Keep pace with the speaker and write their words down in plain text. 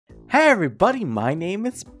Hey everybody, my name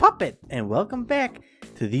is Puppet, and welcome back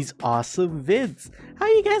to these awesome vids. How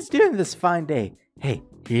you guys doing this fine day? Hey,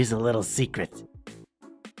 here's a little secret.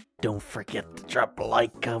 Don't forget to drop a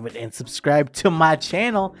like, comment, and subscribe to my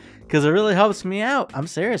channel, because it really helps me out. I'm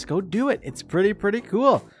serious, go do it. It's pretty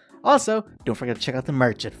cool. Also, don't forget to check out the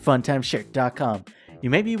merch at funtimeshirt.com. You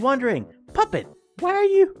may be wondering, Puppet, why are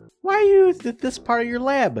you at this part of your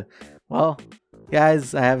lab? Well,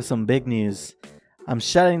 guys, I have some big news. I'm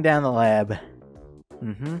shutting down the lab.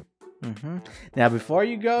 Now, before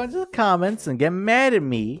you go into the comments and get mad at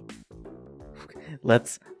me,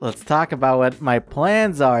 let's talk about what my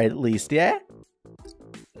plans are at least, yeah?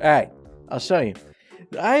 Alright, I'll show you.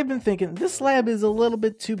 I've been thinking this lab is a little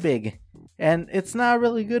bit too big, and it's not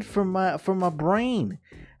really good for my brain.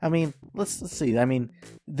 I mean, let's see. I mean,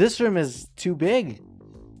 this room is too big.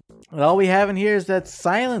 And all we have in here is that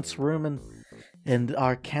silence room and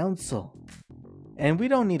our council. And we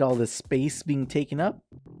don't need all this space being taken up.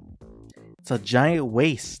 It's a giant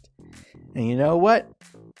waste. And you know what?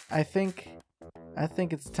 I think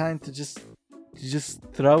it's time to just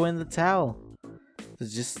throw in the towel. To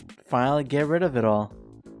just finally get rid of it all.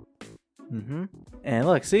 And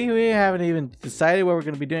look, see, we haven't even decided what we're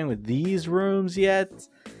going to be doing with these rooms yet.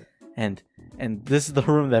 And this is the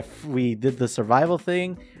room that we did the survival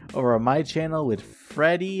thing over on my channel with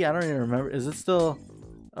Freddy. I don't even remember. Is it still...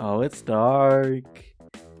 Oh, it's dark.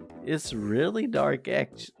 It's really dark,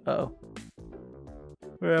 actually. Oh.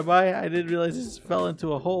 Where am I? I didn't realize I just fell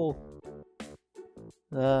into a hole.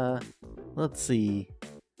 Let's see.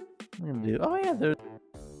 What am I gonna do? Oh, yeah, there's...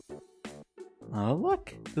 Oh,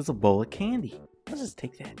 look. There's a bowl of candy. Let's just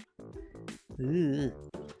take that. Ugh.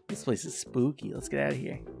 This place is spooky. Let's get out of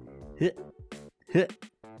here.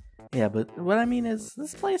 Yeah, but what I mean is,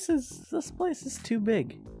 this place is too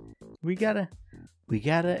big. We gotta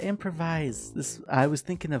improvise. I was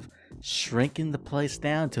thinking of shrinking the place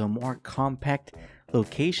down to a more compact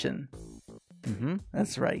location.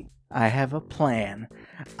 That's right. I have a plan.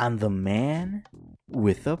 I'm the man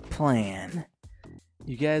with a plan.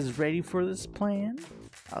 You guys ready for this plan?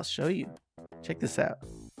 I'll show you. Check this out.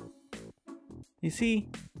 You see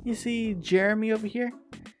Jeremy over here?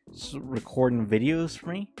 Just recording videos for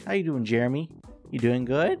me. How you doing, Jeremy? You doing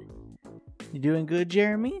good? You doing good,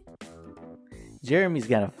 Jeremy? Jeremy's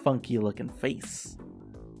got a funky looking face.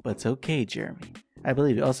 But it's okay, Jeremy. I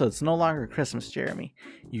believe you. Also, it's no longer Christmas, Jeremy.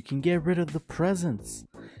 You can get rid of the presents.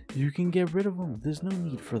 You can get rid of them. There's no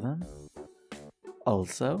need for them.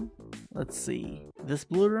 Also, let's see. This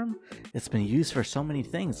blue room, it's been used for so many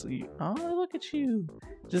things. Oh, look at you.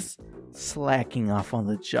 Just slacking off on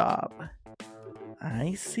the job.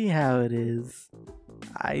 I see how it is.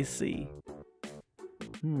 I see.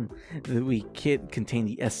 We contain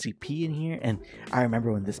the SCP in here, and I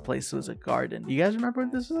remember when this place was a garden. You guys remember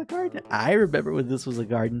when this was a garden? I remember when this was a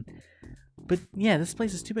garden. But yeah, this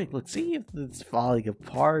place is too big. Look, see if it's falling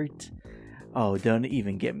apart. Oh, don't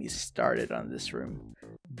even get me started on this room.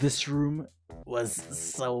 This room was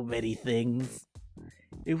so many things.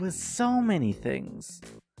 It was so many things.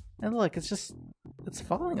 And look, it's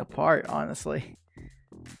falling apart, honestly.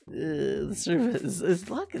 This room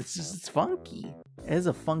look, it's funky. It has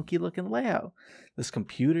a funky looking layout. This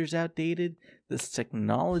computer's outdated. This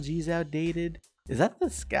technology's outdated. Is that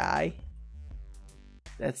the sky?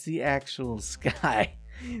 That's the actual sky.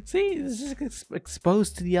 See, it's just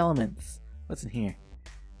exposed to the elements. What's in here?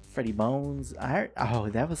 Freddy Bones. Oh,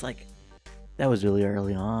 that was really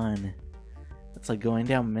early on. It's like going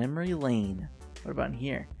down memory lane. What about in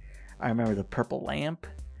here? I remember the purple lamp.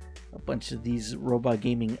 A bunch of these robot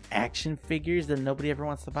gaming action figures that nobody ever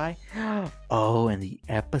wants to buy. Oh, and the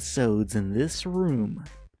episodes in this room.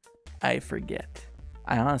 I forget.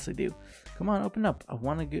 I honestly do. Come on, open up. I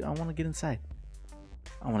want to get inside.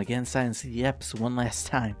 I want to get inside and see the episode one last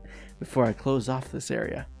time before I close off this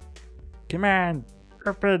area. Come on,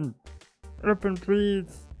 open. Open,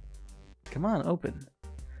 please. Come on, open.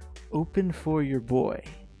 Open for your boy.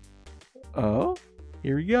 Oh,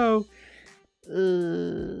 here we go.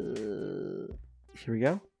 Here we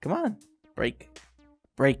go. Come on. Break.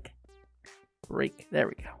 There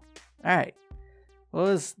we go. Alright.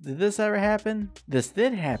 Did this ever happen? This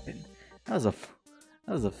did happen. That was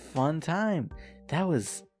a fun time.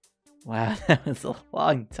 Wow, that was a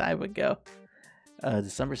long time ago.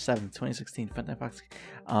 December 7th, 2016. FNAF Box.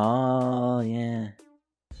 Oh, yeah.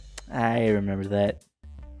 I remember that.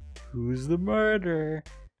 Who's the murderer?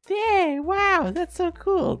 Hey, wow, that's so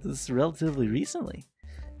cool. This is relatively recently.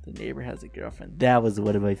 The neighbor has a girlfriend. That was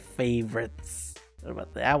one of my favorites. What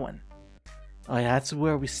about that one? Oh yeah, that's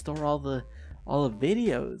where we store all the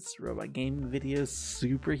videos. Robot gaming videos,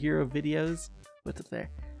 superhero videos. What's up there?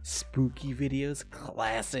 spooky videos,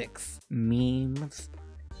 classics, memes,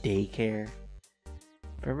 daycare.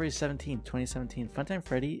 February 17th, 2017. Funtime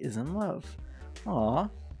Freddy is in love. Aw,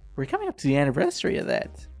 we're coming up to the anniversary of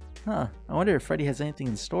that. Huh, I wonder if Freddy has anything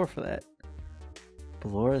in store for that.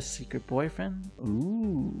 Belora's secret boyfriend?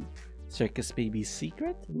 Ooh. Circus Baby's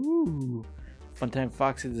secret? Ooh. Funtime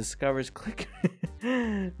Foxy discovers click.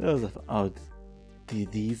 That was oh, do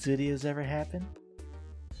these videos ever happen?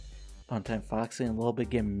 Funtime Foxy and Lil Bit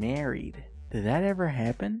get married. Did that ever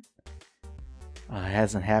happen? Oh, it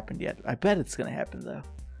hasn't happened yet. I bet it's gonna happen though.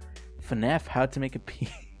 FNAF How to Make a Pee.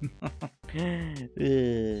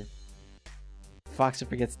 Foxy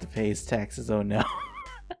forgets to pay his taxes. Oh no.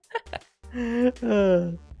 What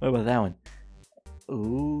about that one?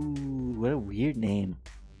 Ooh, what a weird name.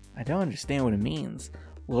 I don't understand what it means.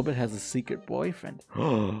 Lil Bit has a secret boyfriend.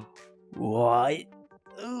 What?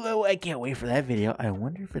 Ooh, I can't wait for that video. I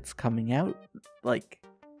wonder if it's coming out like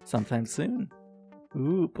sometime soon.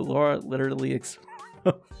 Ooh, Belora literally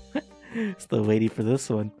still waiting for this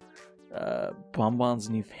one. Bonbon's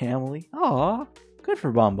new family. Aw, good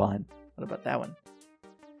for Bonbon. What about that one?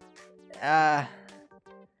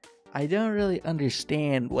 I don't really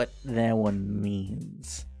understand what that one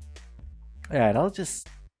means. Alright, I'll just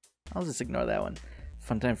ignore that one.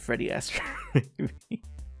 Funtime Freddy asks for baby.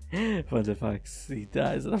 Funtime Foxy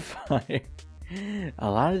dies in a fire.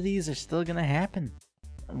 A lot of these are still gonna happen.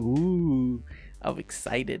 Ooh, I'm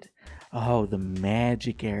excited. Oh, the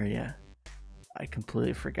magic area. I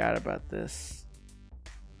completely forgot about this.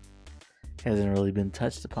 Hasn't really been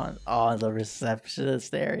touched upon. Oh, the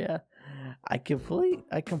receptionist area. I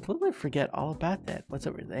completely forget all about that. What's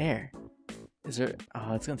over there? Is there?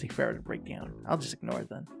 Oh, it's gonna take forever to break down. I'll just ignore it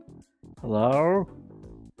then. Hello?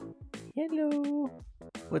 Hello?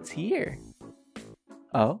 What's here?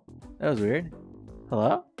 Oh, that was weird.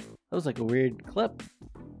 Hello? That was like a weird clip.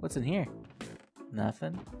 What's in here?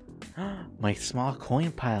 Nothing. My small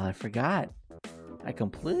coin pile, I forgot. I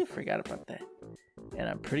completely forgot about that. And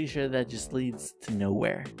I'm pretty sure that just leads to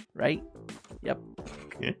nowhere, right? Yep.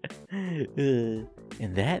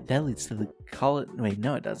 And that leads to the wait,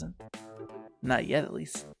 no it doesn't. Not yet at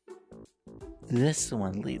least. This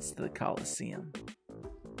one leads to the Coliseum.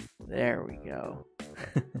 There we go.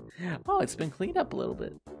 Oh, it's been cleaned up a little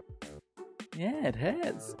bit. Yeah, it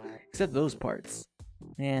has. Except those parts.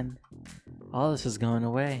 Man, all this is going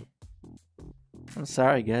away. I'm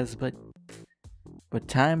sorry guys, but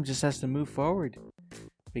time just has to move forward.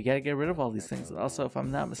 We gotta get rid of all these things. Also, if I'm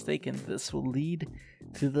not mistaken, this will lead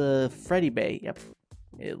to the Freddy Bay. Yep,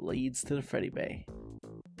 it leads to the Freddy Bay.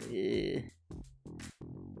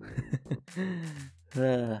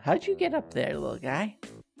 How'd you get up there, little guy?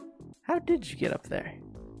 How did you get up there?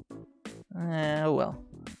 Oh well.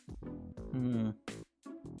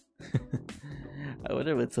 I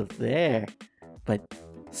wonder what's up there. But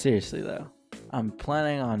seriously though, I'm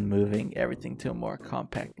planning on moving everything to a more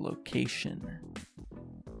compact location.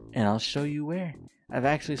 And I'll show you where. I've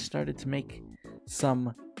actually started to make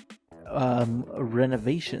some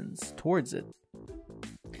renovations towards it.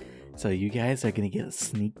 So you guys are going to get a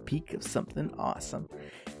sneak peek of something awesome.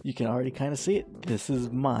 You can already kind of see it. This is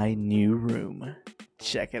my new room.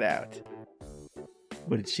 Check it out.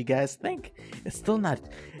 What did you guys think? It's still not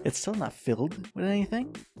filled with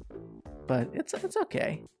anything, but it's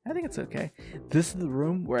okay. I think it's okay. This is the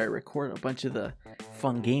room where I record a bunch of the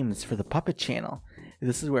fun games for the Puppet channel.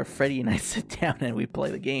 This is where Freddy and I sit down and we play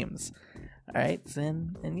the games. Alright,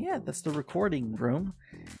 and yeah, that's the recording room.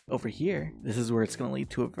 Over here, this is where it's going to lead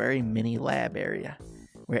to a very mini lab area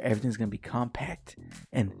where everything's going to be compact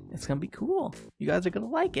and it's going to be cool. You guys are going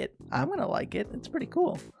to like it. I'm going to like it. It's pretty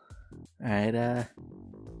cool. Alright,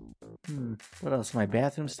 what else? My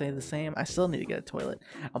bathroom stay the same. I still need to get a toilet.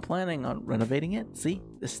 I'm planning on renovating it. See,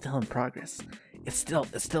 it's still in progress. It's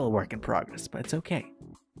still a work in progress, but it's okay.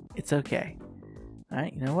 It's okay.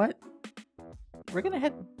 Alright, you know what? We're gonna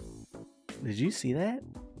head... Did you see that?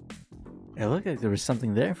 It looked like there was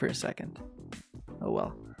something there for a second. Oh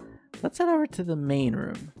well. Let's head over to the main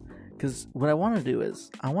room. Because what I want to do is,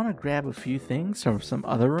 I want to grab a few things from some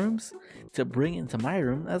other rooms to bring into my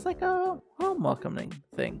room as like a home welcoming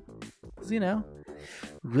thing. Because, you know,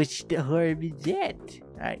 which the horror is that?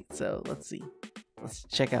 Alright, so let's see. Let's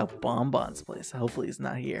check out Bonbon's place. Hopefully he's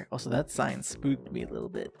not here. Also, that sign spooked me a little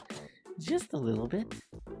bit. Just a little bit.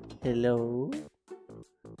 Hello?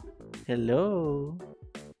 Hello?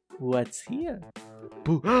 What's here?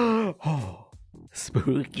 Oh,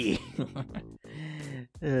 spooky.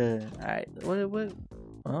 Alright, what?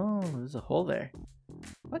 Oh, there's a hole there.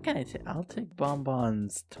 What can I take? I'll take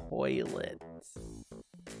Bonbon's toilet.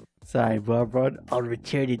 Sorry, Bonbon. I'll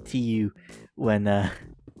return it to you when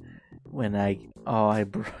Oh, I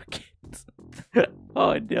broke it.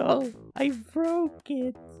 Oh no, I broke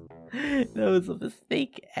it. That was a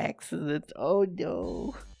mistake accident. Oh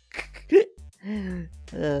no.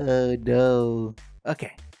 Oh no.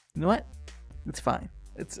 Okay. You know what? It's fine.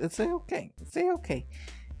 It's okay. It's okay.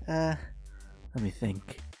 Let me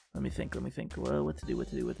think. Let me think. Well, what to do?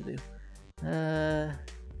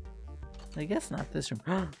 I guess not this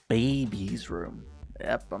room. Baby's room.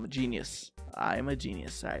 Yep, I'm a genius. I'm a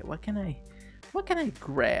genius. Alright, what can I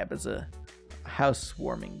grab as a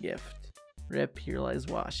housewarming gift? Rip, here lies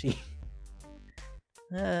Washi.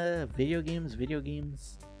 Video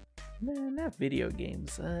games. No, not video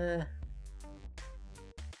games.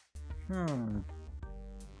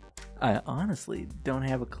 I honestly don't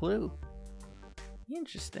have a clue.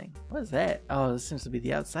 Interesting. What is that? Oh, this seems to be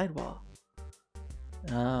the outside wall.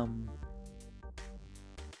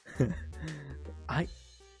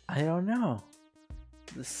 I don't know.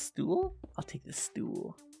 The stool? I'll take the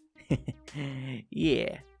stool.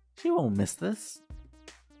 Yeah, she won't miss this.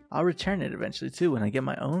 I'll return it eventually too when I get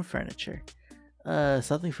my own furniture.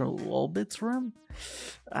 Something from Lolbit's room?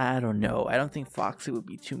 I don't know. I don't think Foxy would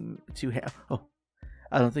be too happy. Oh,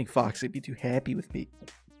 I don't think Foxy would be too happy with me.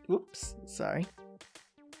 Whoops, sorry.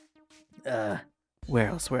 Where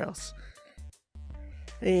else?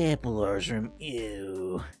 Apple's room.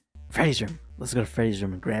 Ew. Freddy's room. Let's go to Freddy's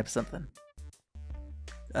room and grab something.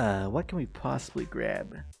 What can we possibly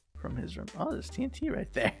grab from his room? Oh, there's TNT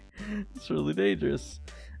right there. It's really dangerous.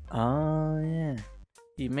 Oh, yeah.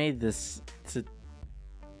 He made this to...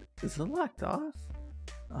 Is it locked off?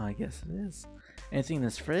 Oh, I guess it is. Anything in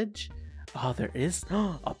this fridge? Oh, there is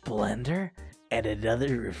a blender and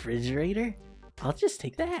another refrigerator. I'll just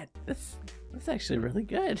take that. That's actually really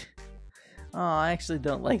good. Oh, I actually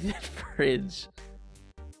don't like that fridge.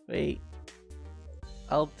 Wait.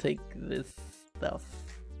 I'll take this stuff.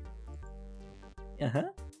 Uh-huh.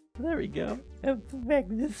 There we go. I'll put back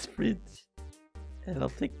this fridge. And I'll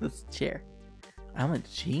take this chair. I'm a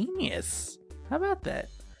genius. How about that?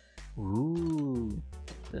 Ooh.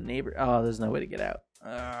 The neighbor. Oh, there's no way to get out.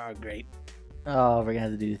 Oh, great. Oh, we're gonna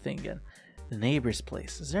have to do the thing again. The neighbor's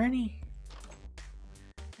place. Is there any?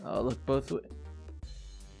 Oh, look, both ways.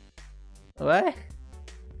 What?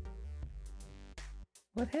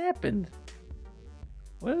 What happened?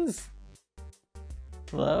 What is...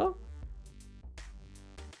 Hello?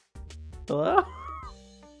 Hello?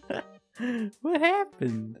 What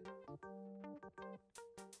happened?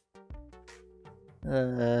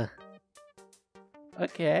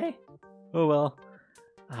 Okay. Oh well.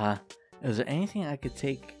 Is there anything I could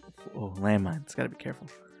take? Oh, landmines. Gotta be careful.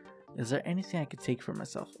 Is there anything I could take for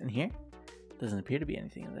myself in here? Doesn't appear to be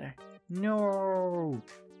anything in there. No.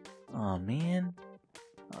 Oh man.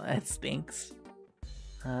 Oh, that stinks.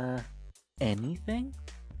 Anything?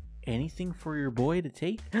 Anything for your boy to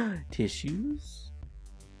take? Tissues?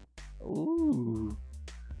 Ooh.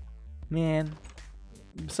 Man.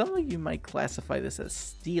 Some of you might classify this as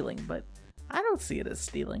stealing, but I don't see it as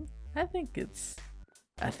stealing. I think it's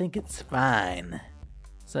fine.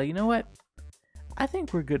 So you know what? I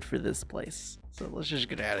think we're good for this place. So let's just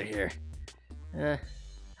get out of here.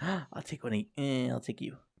 I'll take one of you. I'll take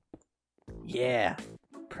you. Yeah.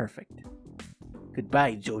 Perfect.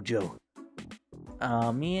 Goodbye, Jojo.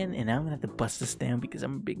 Oh man, and I'm gonna have to bust this down because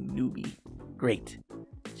I'm a big newbie. Great.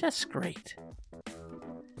 Just great.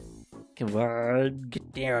 Come on,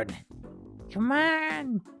 get down. Come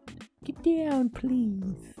on. Get down,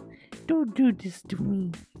 please. Don't do this to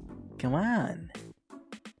me. Come on.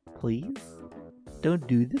 Please? Don't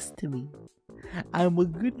do this to me. I'm a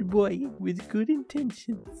good boy with good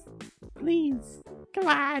intentions. Please. Come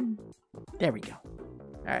on. There we go.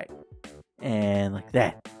 Alright. And like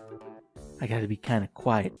that. I gotta be kind of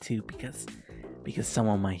quiet too because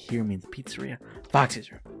someone might hear me in the pizzeria.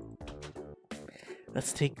 Foxy's room.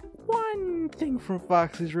 Let's take one thing from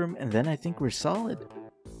Foxy's room and then I think we're solid.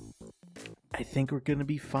 I think we're gonna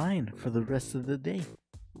be fine for the rest of the day.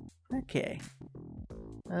 Okay.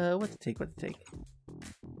 What to take?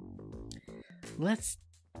 Let's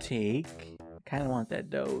take... Kinda want that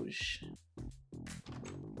Doge.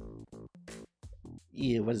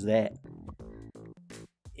 Ew, what is that?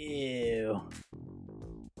 Ew.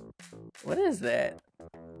 What is that?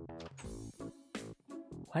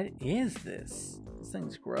 What is this? This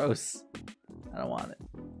thing's gross. I don't want it.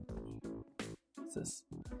 What's this?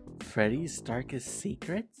 Freddy's Darkest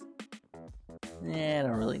Secrets? I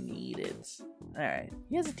don't really need it. Alright,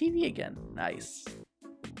 he has a TV again. Nice.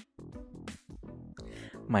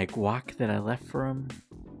 My guac that I left for him.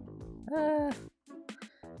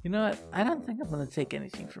 You know what? I don't think I'm gonna take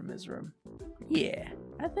anything from his room. Yeah,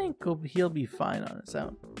 I think he'll be fine on his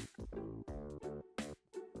own.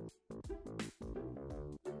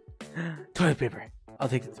 Toilet paper. I'll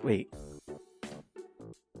take it. Wait.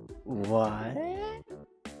 What?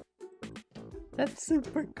 That's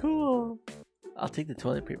super cool. I'll take the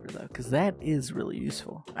toilet paper though, because that is really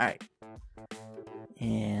useful. Alright.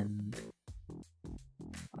 And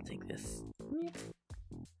I'll take this.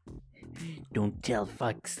 Don't tell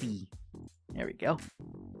Foxy. There we go.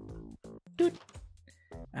 Dude.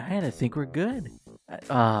 Alright, I think we're good.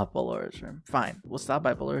 Balora's room. Fine. We'll stop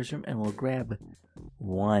by Balora's room and we'll grab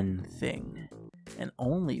one thing. And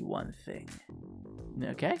only one thing.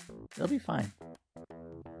 Okay? It'll be fine.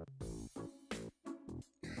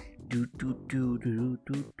 Ooh,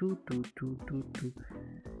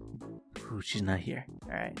 she's not here.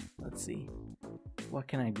 Alright, let's see. What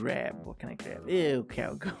can I grab? What can I grab? Ew,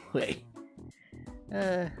 cow, go away.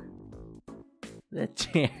 The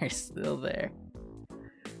chair's still there.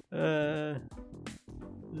 Let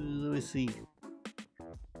me see.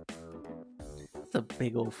 It's a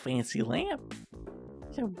big old fancy lamp.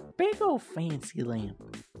 It's a big old fancy lamp.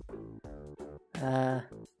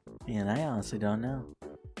 Man, I honestly don't know.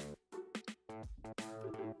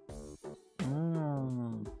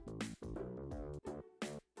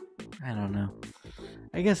 I don't know.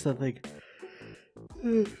 I guess I'll think.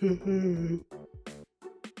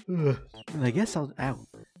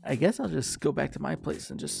 I guess I'll just go back to my place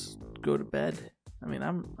and just go to bed. I mean,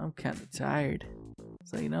 I'm kind of tired.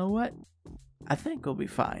 So you know what? I think we'll be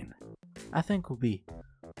fine. I think we'll be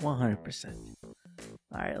 100%.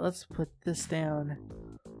 All right, let's put this down.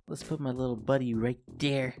 Let's put my little buddy right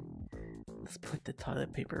there. Let's put the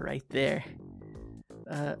toilet paper right there.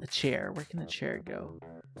 A chair. Where can the chair go?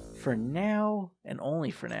 For now, and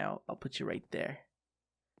only for now, I'll put you right there.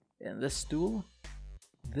 And this stool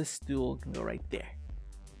can go right there.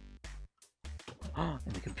 Oh,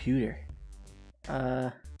 and the computer.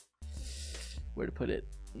 Where to put it?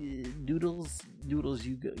 Doodles,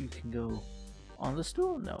 you can go on the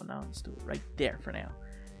stool? No, not on the stool. Right there for now.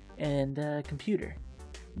 And computer,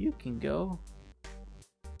 you can go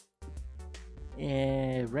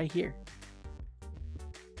right here.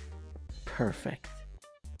 Perfect.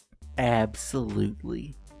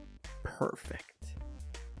 Absolutely perfect.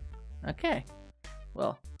 Okay.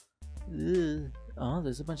 Well, oh,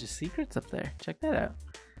 there's a bunch of secrets up there. Check that out.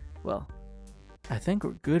 Well, I think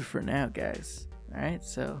we're good for now, guys. Alright,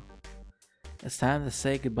 so it's time to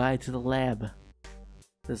say goodbye to the lab.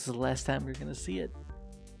 This is the last time we're gonna see it.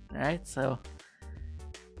 Alright, so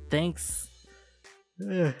thanks.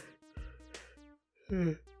 It's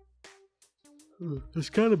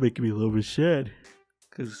kind of making me a little bit sad,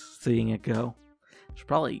 because seeing it go. Should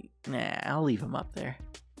probably, I'll leave him up there.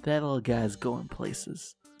 That little guy's going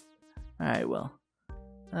places. Alright, well,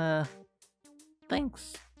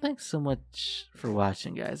 thanks so much for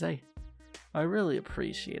watching, guys. I really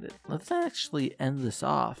appreciate it. Let's actually end this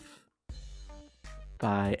off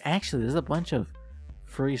by, actually, there's a bunch of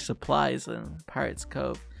free supplies in Pirates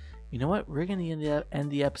Cove. You know what? We're gonna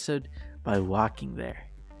end the episode by walking there.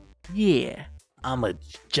 Yeah, I'm a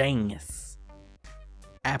genius.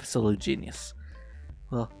 Absolute genius.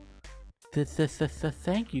 Well,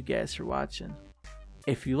 thank you guys for watching.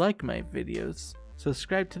 If you like my videos,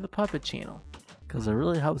 subscribe to the Puppet channel, because it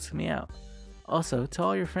really helps me out. Also, tell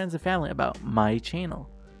all your friends and family about my channel,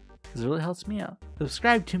 because it really helps me out.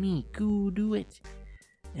 Subscribe to me, go do it.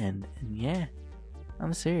 And yeah,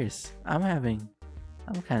 I'm serious. I'm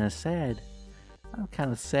kind of sad. I'm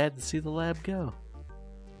kind of sad to see the lab go.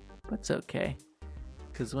 But it's okay,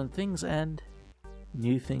 because when things end,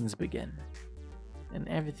 new things begin. And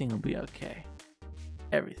everything will be okay.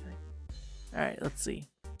 Everything. Alright, let's see.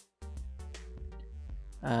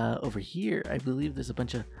 Over here, I believe there's a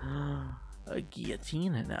bunch of... a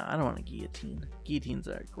guillotine? No, I don't want a guillotine. Guillotines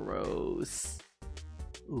are gross.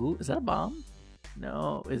 Ooh, is that a bomb?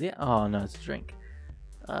 No, is it? Oh, no, it's a drink.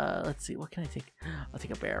 Let's see, what can I take? I'll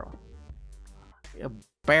take a barrel. A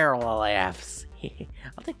barrel of laughs.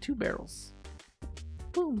 I'll take 2 barrels.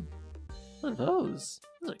 Boom. What are those?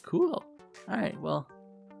 Those are cool. Alright, well,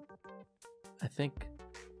 I think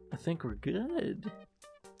we're good.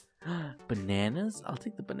 Bananas? I'll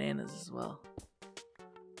take the bananas as well.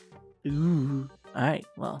 Ooh. Alright,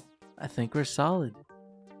 well, I think we're solid.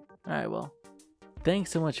 Alright, well,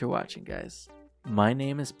 thanks so much for watching, guys. My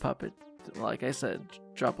name is Puppet. Like I said,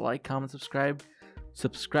 drop a like, comment, subscribe.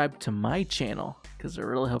 Subscribe to my channel, because it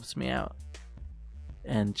really helps me out.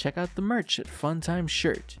 And check out the merch at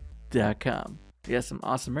funtimeshirt.com. We got some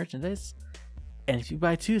awesome merchandise. And if you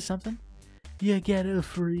buy 2 something, you get a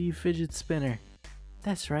free fidget spinner.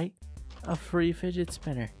 That's right, a free fidget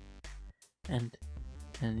spinner. And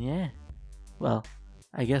yeah, well,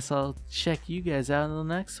 I guess I'll check you guys out in the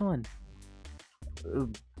next one.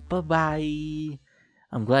 Bye-bye.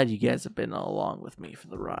 I'm glad you guys have been along with me for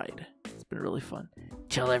the ride. It's been really fun.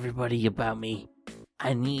 Tell everybody about me.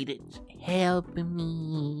 I need it. Help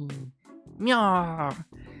me. Meow.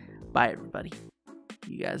 Bye, everybody.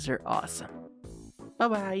 You guys are awesome.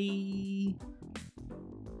 Bye-bye.